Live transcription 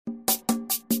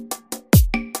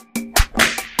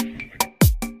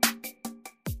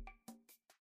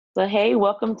So, hey,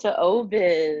 welcome to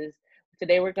OBIZ.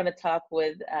 Today we're going to talk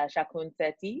with Shakun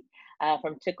Sethi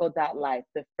from Life,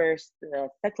 the first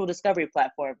sexual discovery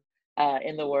platform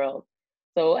in the world.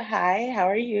 So, hi, how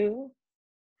are you?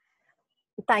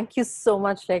 Thank you so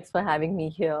much, Lex, for having me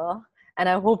here. And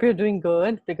I hope you're doing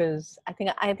good because I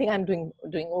think I'm doing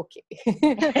okay.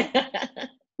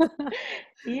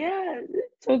 Yeah.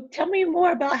 So, tell me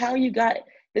more about how you got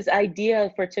this idea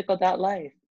for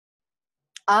Life.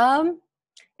 um,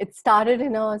 it started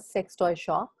in a sex toy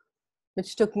shop,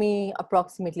 which took me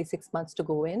approximately 6 months to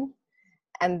go in,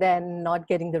 and then not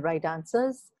getting the right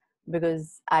answers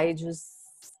because I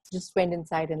just went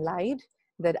inside and lied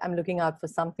that I'm looking out for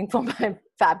something for my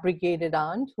fabricated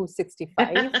aunt who's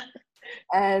 65,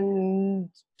 and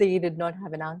they did not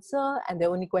have an answer, and the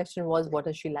only question was, what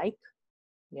does she like?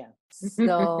 Yeah.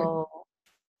 So,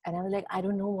 and I was like, I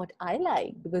don't know what I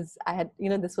like because I had,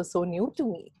 this was so new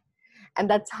to me. And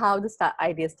that's how the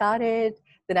idea started.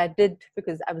 Then I did,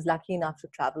 because I was lucky enough to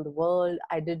travel the world,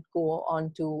 I did go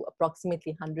on to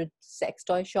approximately 100 sex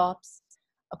toy shops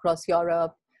across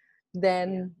Europe.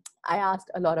 Then I asked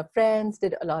a lot of friends,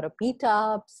 did a lot of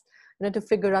meetups, to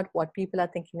figure out what people are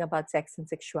thinking about sex and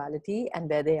sexuality and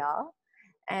where they are.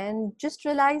 And just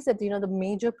realize that, the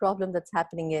major problem that's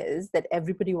happening is that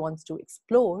everybody wants to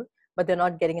explore, but they're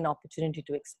not getting an opportunity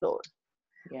to explore.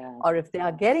 Yeah. Or if they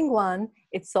are getting one,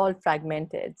 it's all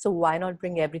fragmented. So why not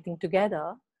bring everything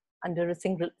together under a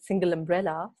single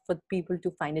umbrella for people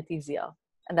to find it easier?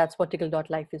 And that's what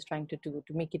Life is trying to do,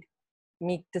 to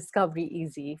make discovery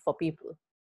easy for people.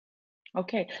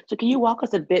 Okay. So, can you walk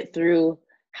us a bit through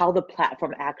how the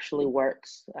platform actually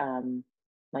works?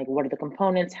 Like, what are the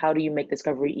components? How do you make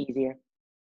discovery easier?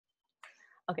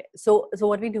 Okay, so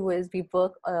what we do is we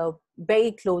work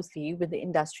very closely with the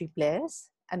industry players,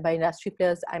 and by industry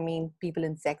players I mean people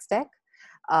in sex tech,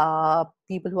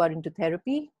 people who are into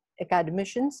therapy,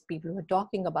 academicians, people who are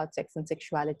talking about sex and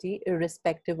sexuality,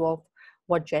 irrespective of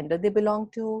what gender they belong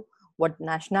to, what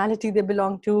nationality they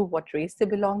belong to, what race they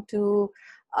belong to,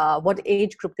 what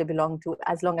age group they belong to,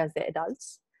 as long as they're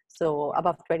adults, so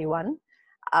above 21.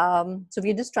 So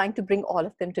we're just trying to bring all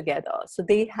of them together. So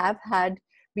they have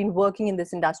been working in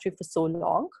this industry for so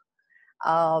long.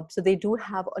 So they do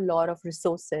have a lot of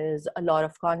resources, a lot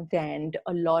of content,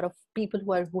 a lot of people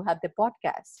who have their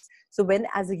podcasts. So when,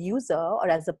 as a user or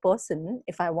as a person,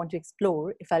 if I want to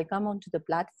explore, if I'll come onto the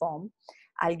platform,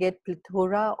 I'll get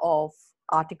plethora of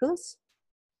articles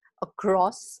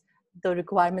across the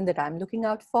requirement that I'm looking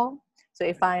out for. So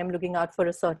if I am looking out for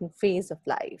a certain phase of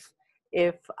life,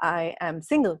 if I am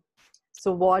single,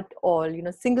 so what all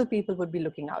single people would be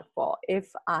looking out for?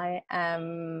 If I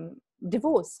am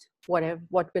divorced, what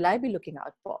will I be looking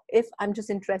out for? If I'm just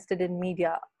interested in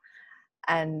media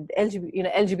and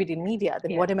LGBT media,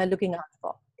 then Yeah. what am I looking out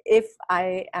for? If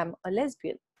I am a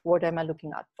lesbian, what am I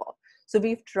looking out for? So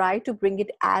we've tried to bring it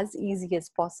as easy as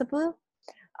possible,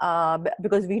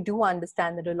 because we do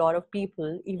understand that a lot of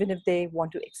people, even if they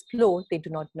want to explore, they do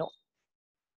not know.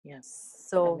 Yeah. That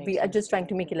So makes we are sense. just trying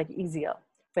to make it like easier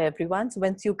for everyone. So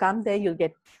once you come there, you'll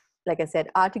get, like I said,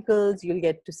 articles, you'll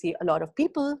get to see a lot of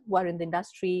people who are in the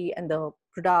industry and the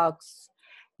products,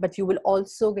 but you will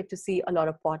also get to see a lot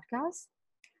of podcasts.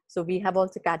 So we have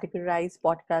also categorized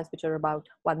podcasts, which are about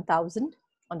 1,000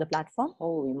 on the platform.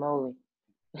 Holy moly.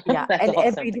 Yeah. That's And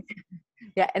awesome. every day,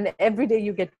 yeah, and every day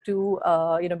you get to,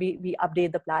 we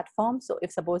update the platform. So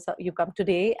if suppose you come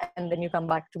today and then you come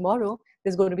back tomorrow,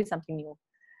 there's going to be something new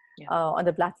Yeah. on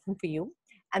the platform for you.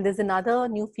 And there's another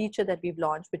new feature that we've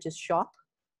launched, which is Shop.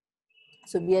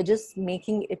 So we are just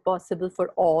making it possible for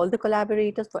all the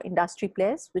collaborators, for industry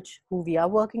players, who we are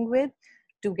working with,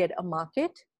 to get a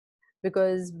market.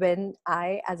 Because when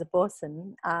I, as a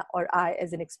person, or I,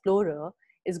 as an explorer,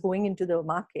 is going into the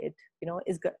market,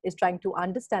 is trying to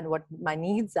understand what my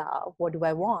needs are, what do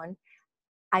I want,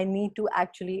 I need to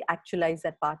actually actualize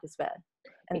that part as well.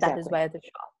 And that is Exactly. why the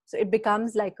shop. So it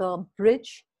becomes like a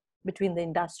bridge between the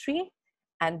industry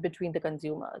and between the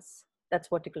consumers.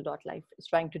 That's what Life is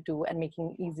trying to do, and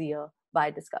making easier by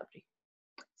discovery.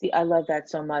 See, I love that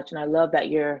so much. And I love that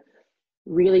you're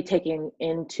really taking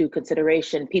into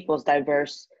consideration people's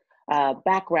diverse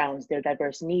backgrounds, their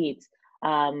diverse needs.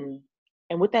 Um,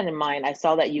 and with that in mind, I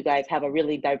saw that you guys have a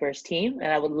really diverse team.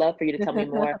 And I would love for you to tell me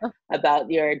more about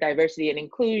your diversity and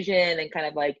inclusion and kind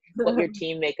of like what your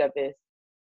team makeup is.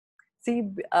 See,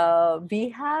 we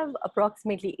have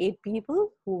approximately 8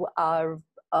 people who are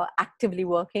actively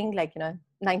working, like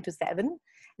 9 to 7,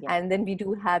 Yeah. and then we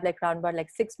do have like around about like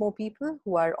 6 more people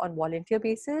who are on volunteer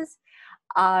basis.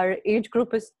 Our age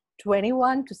group is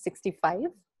 21 to 65.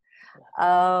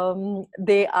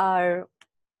 They are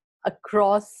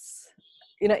across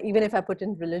even if I put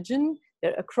in religion,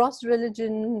 they're across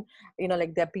religion,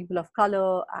 like they're people of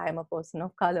color. I'm a person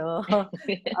of color, Are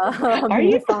being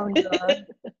you? the founder.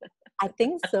 I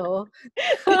think so.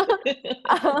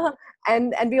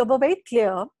 And we were very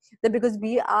clear that because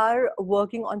we are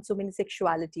working on so many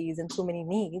sexualities and so many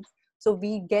needs, so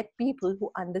we get people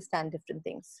who understand different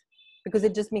things because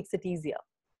it just makes it easier.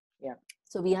 Yeah.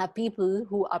 So we have people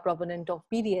who are proponent of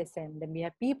BDSM, then we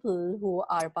have people who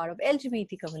are part of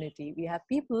LGBT community, we have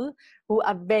people who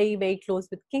are very, very close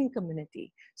with kink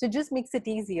community. So it just makes it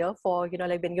easier for,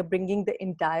 like when you're bringing the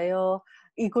entire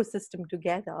ecosystem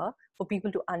together for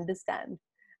people to understand.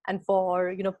 And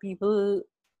for, people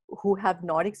who have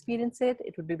not experienced it,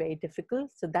 it would be very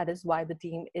difficult. So that is why the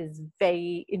team is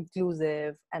very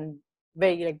inclusive and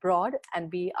very like broad,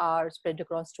 and we are spread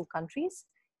across 2 countries,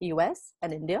 US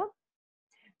and India.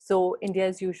 So India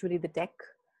is usually the tech,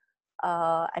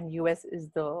 and US is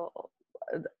the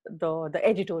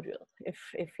editorial. If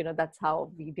that's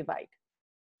how we divide.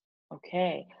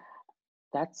 Okay,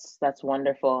 that's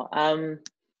wonderful.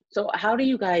 So how do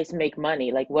you guys make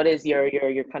money? Like, what is your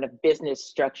kind of business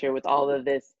structure with all of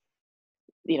this,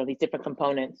 these different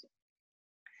components?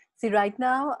 See, right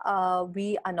now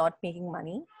we are not making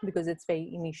money because it's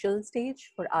very initial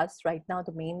stage for us. Right now,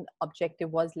 the main objective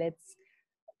was let's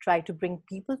try to bring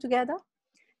people together.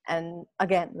 And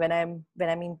again, when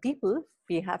I mean people,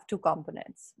 we have 2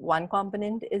 components. One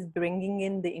component is bringing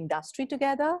in the industry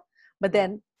together, but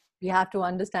then we have to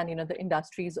understand, the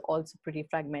industry is also pretty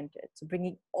fragmented. So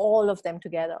bringing all of them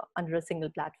together under a single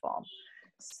platform.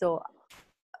 So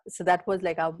that was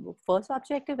like our first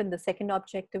objective, and the second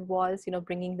objective was,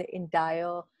 bringing the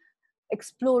entire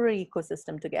explorer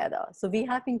ecosystem together. So we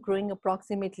have been growing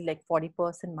approximately like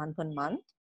 40% month on month.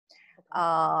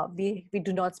 We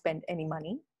do not spend any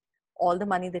money. All the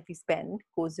money that we spend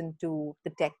goes into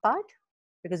the tech part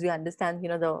because we understand,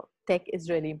 the tech is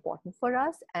really important for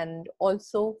us and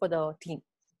also for the team.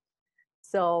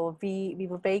 So we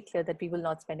were very clear that we will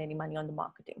not spend any money on the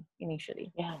marketing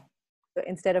initially. Yeah. So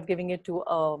instead of giving it to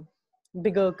a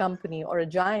bigger company or a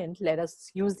giant, let us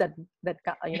use that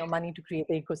money to create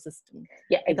the ecosystem.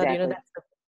 Yeah, I thought,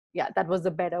 exactly. that was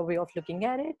the better way of looking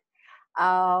at it.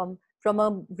 From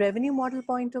a revenue model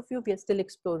point of view, we are still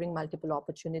exploring multiple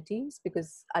opportunities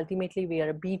because ultimately we are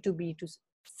a B2B to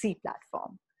C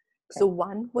platform. Okay. So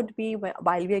one would be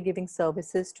while we are giving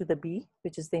services to the B,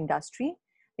 which is the industry,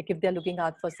 like if they're looking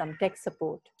out for some tech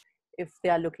support, if they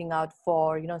are looking out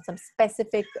for, some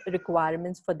specific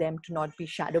requirements for them to not be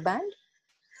shadow banned,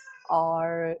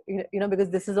 or,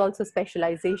 because this is also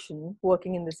specialization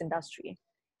working in this industry.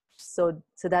 So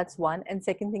that's one. And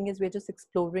second thing is we're just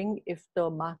exploring if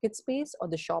the market space or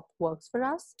the shop works for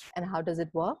us and how does it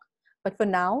work. But for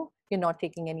now, we're not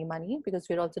taking any money because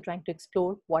we're also trying to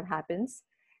explore what happens.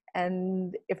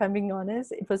 And if I'm being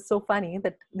honest, it was so funny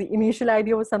that the initial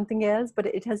idea was something else, but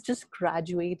it has just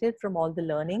graduated from all the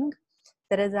learning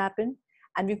that has happened.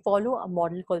 And we follow a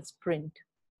model called Sprint.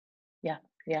 Yeah.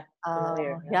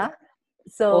 Familiar. Yeah.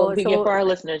 So for our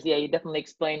listeners, you definitely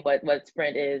explain what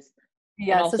Sprint is.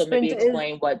 Yeah, and also so maybe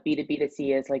explain what B2B to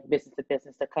C is, like business to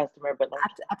business to customer, but like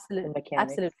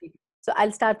absolutely. So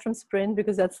I'll start from Sprint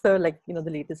because that's the the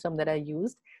latest term that I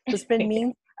used. So Sprint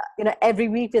means every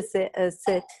week we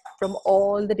sit from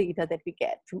all the data that we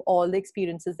get, from all the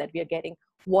experiences that we are getting,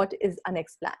 what is our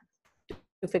next plan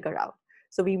to figure out.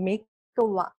 So we make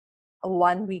a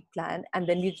 1 week plan and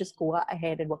then we just go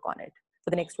ahead and work on it for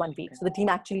the next 1 week. So the team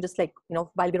actually just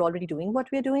while we're already doing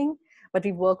what we're doing, but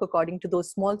we work according to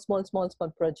those small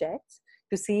projects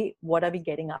to see what are we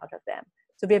getting out of them.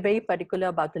 So we're very particular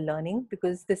about the learning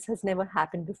because this has never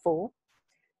happened before.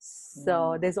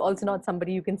 So there's also not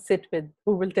somebody you can sit with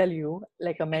who will tell you,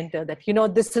 like a mentor, that,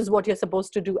 this is what you're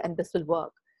supposed to do and this will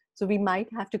work. So we might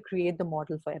have to create the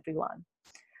model for everyone.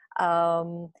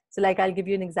 So like I'll give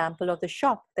you an example of the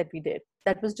shop that we did.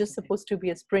 That was just supposed to be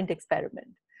a sprint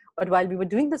experiment. But while we were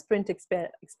doing the sprint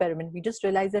experiment, we just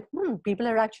realized that people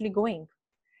are actually going.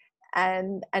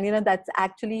 And that's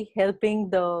actually helping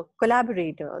the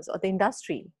collaborators or the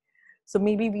industry. So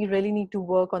maybe we really need to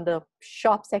work on the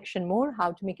shop section more,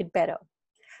 how to make it better.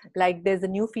 Like there's a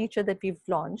new feature that we've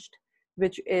launched,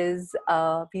 which is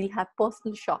we'll have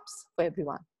personal shops for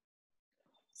everyone.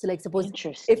 So like suppose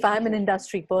if I'm an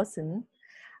industry person,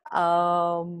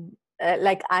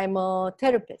 like I'm a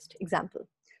therapist, example.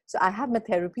 So I have my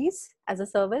therapies as a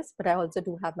service, but I also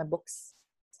do have my books,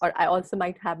 or I also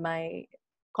might have my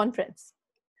conference.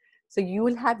 So you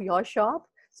will have your shop.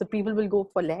 So people will go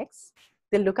for Lex.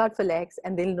 They'll look out for Lex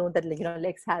and they'll know that,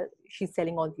 Lex she's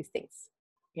selling all these things.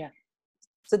 Yeah.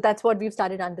 So that's what we've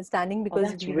started understanding because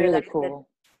that's really cool.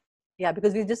 Yeah,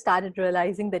 because we just started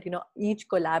realizing that, each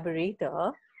collaborator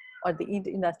or each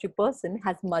industry person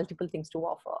has multiple things to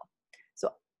offer. So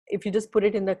if you just put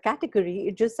it in the category,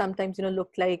 it just sometimes,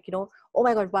 look like, oh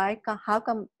my God, how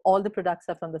come all the products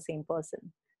are from the same person?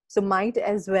 So might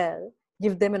as well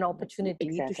give them an opportunity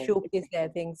to Exactly. showcase their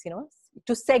things,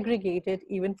 to segregate it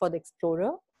even for the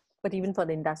explorer, but even for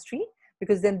the industry,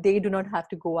 because then they do not have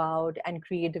to go out and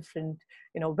create different,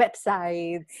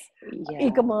 websites, Yeah.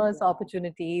 e-commerce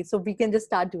opportunities. So we can just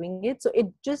start doing it. So it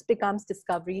just becomes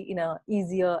discovery in a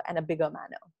easier and a bigger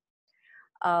manner.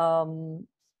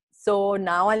 So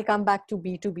now I'll come back to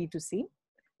B2B2C.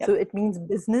 So Yep. it means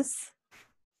business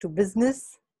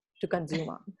to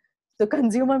consumer. So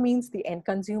consumer means the end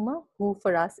consumer, who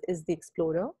for us is the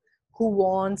explorer, who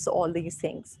wants all these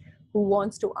things, who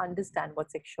wants to understand what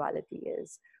sexuality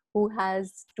is, who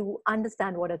has to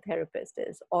understand what a therapist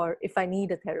is, or if I need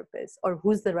a therapist, or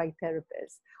who's the right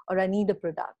therapist, or I need a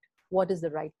product, what is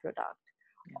the right product,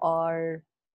 or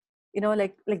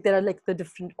like there are like the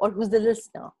different, or who's the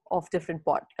listener of different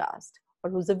podcasts, or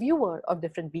who's a viewer of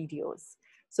different videos.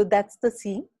 So that's the C.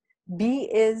 B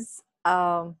is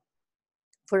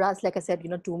for us, like I said,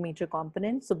 two major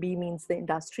components. So B means the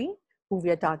industry, who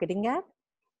we are targeting at.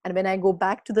 And when I go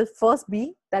back to the first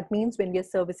B, that means when we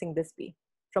are servicing this B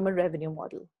from a revenue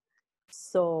model.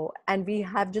 So, and we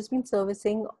have just been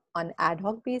servicing on ad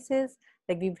hoc basis.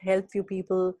 Like we've helped few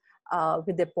people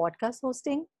with their podcast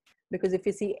hosting, because if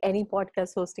you see any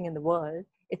podcast hosting in the world,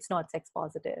 it's not sex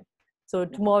positive. So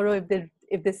tomorrow,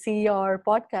 if they see your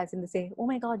podcast and they say, "Oh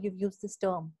my God, you've used this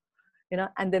term,"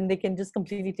 and then they can just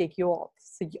completely take you off.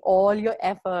 So all your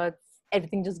efforts,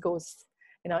 everything just goes,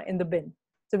 in the bin.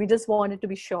 So we just wanted to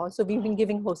be sure. So we've been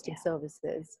giving hosting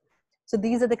services. So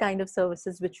these are the kind of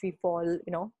services which we fall,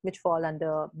 which fall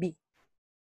under B,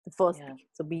 the first B.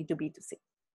 So B to B2C.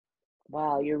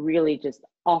 Wow, you're really just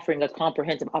offering a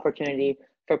comprehensive opportunity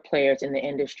for players in the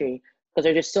industry, because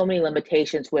there's just so many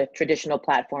limitations with traditional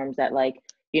platforms that, like,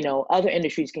 other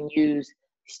industries can use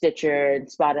Stitcher and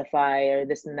Spotify or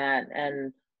this and that,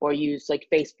 and or use like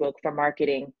Facebook for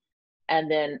marketing,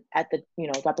 and then at the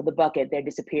drop of the bucket they're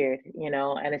disappeared,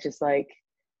 and it's just like,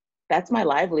 that's my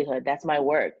livelihood, that's my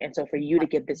work. And so for you to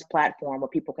give this platform where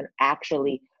people can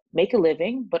actually make a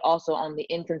living, but also on the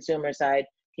end consumer side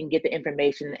can get the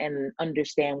information and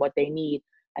understand what they need,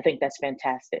 I think that's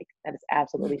fantastic. That is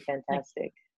absolutely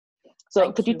fantastic.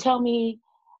 So could Thank you you. tell me,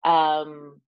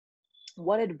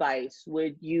 what advice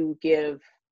would you give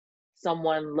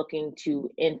someone looking to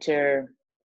enter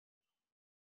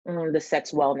the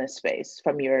sex wellness space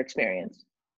from your experience?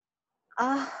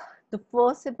 The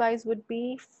first advice would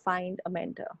be find a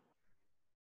mentor,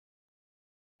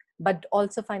 but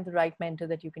also find the right mentor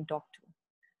that you can talk to.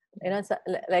 So,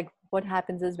 like what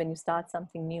happens is when you start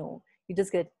something new, you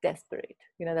just get desperate.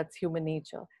 That's human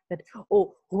nature. That,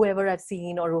 oh, whoever I've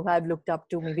seen or who I've looked up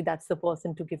to, maybe that's the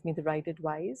person to give me the right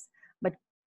advice.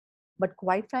 But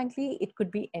quite frankly, it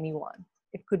could be anyone.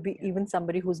 It could be even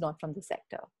somebody who's not from the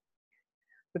sector,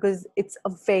 because it's a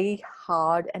very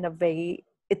hard and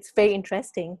it's very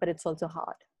interesting, but it's also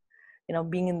hard,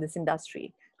 being in this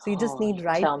industry. So you just Oh, need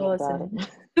right tell me about person.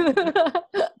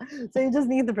 it. So you just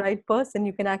need the right person.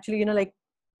 You can actually, like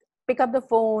pick up the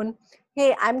phone.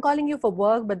 Hey, I'm calling you for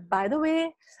work, but by the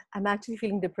way, I'm actually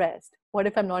feeling depressed. What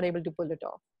if I'm not able to pull it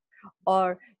off?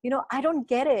 Or, I don't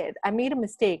get it. I made a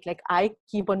mistake. Like I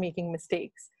keep on making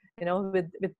mistakes,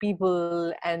 with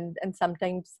people. And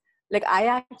sometimes, like I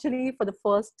actually, for the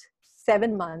first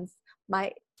 7 months,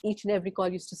 my each and every call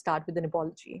used to start with an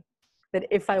apology. That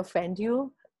if I offend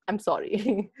you, I'm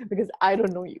sorry, because I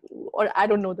don't know you, or I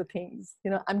don't know the things,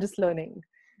 I'm just learning.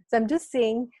 So I'm just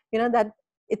saying, that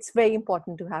it's very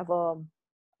important to have a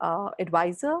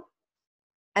advisor.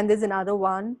 And there's another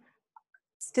one,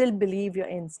 still believe your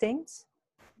instincts,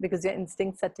 because your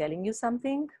instincts are telling you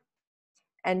something.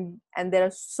 And there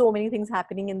are so many things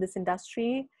happening in this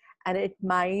industry, and it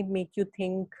might make you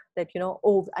think that,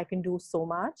 oh, I can do so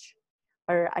much,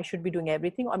 or I should be doing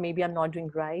everything, or maybe I'm not doing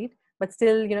right. But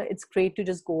still, it's great to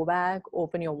just go back,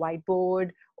 open your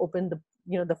whiteboard, open the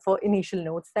initial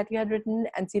notes that you had written,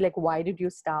 and see, like, why did you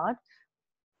start?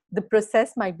 The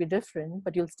process might be different,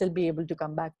 but you'll still be able to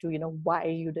come back to, why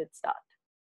you did start.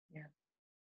 Yeah,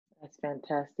 that's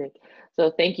fantastic.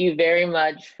 So thank you very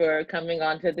much for coming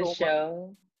on to the So much.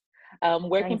 show.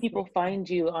 Where can Thanks, people Nick. find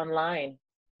you online?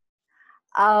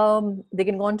 They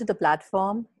can go onto the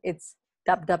platform. It's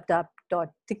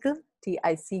www.tickle,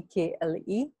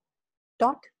 TICKLE,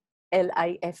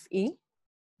 .LIFE.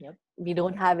 Yep. We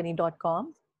don't have any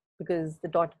 .com, because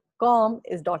the .com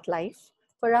is .life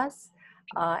for us.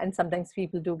 And sometimes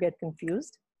people do get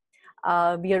confused.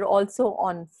 We are also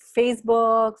on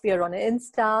Facebook, we are on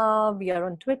Insta, we are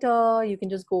on Twitter. You can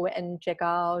just go and check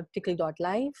out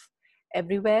tickle.life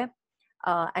everywhere.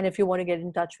 And if you want to get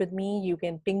in touch with me, you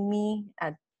can ping me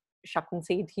at Shakun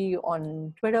Sethi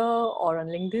on Twitter or on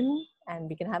LinkedIn, and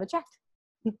we can have a chat.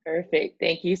 Perfect.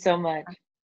 Thank you so much.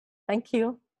 Thank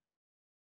you.